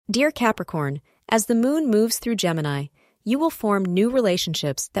Dear Capricorn, as the moon moves through Gemini, you will form new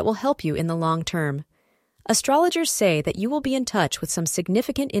relationships that will help you in the long term. Astrologers say that you will be in touch with some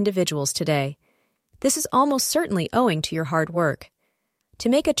significant individuals today. This is almost certainly owing to your hard work. To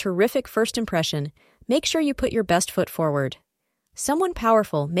make a terrific first impression, make sure you put your best foot forward. Someone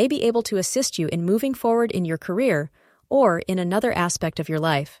powerful may be able to assist you in moving forward in your career or in another aspect of your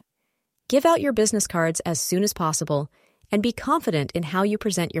life. Give out your business cards as soon as possible and be confident in how you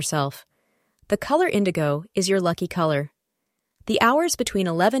present yourself. The color indigo is your lucky color. The hours between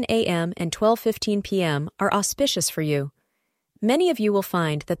 11 a.m. and 12:15 p.m. are auspicious for you. Many of you will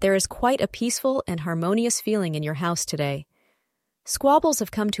find that there is quite a peaceful and harmonious feeling in your house today. Squabbles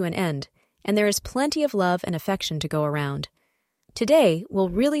have come to an end, and there is plenty of love and affection to go around. Today will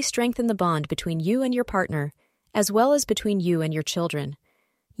really strengthen the bond between you and your partner, as well as between you and your children.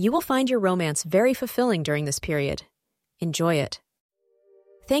 You will find your romance very fulfilling during this period. Enjoy it.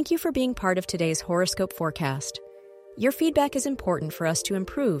 Thank you for being part of today's horoscope forecast. Your feedback is important for us to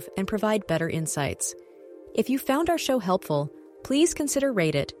improve and provide better insights. If you found our show helpful, please consider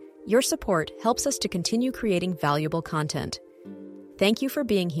rate it. Your support helps us to continue creating valuable content. Thank you for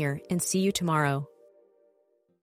being here and see you tomorrow.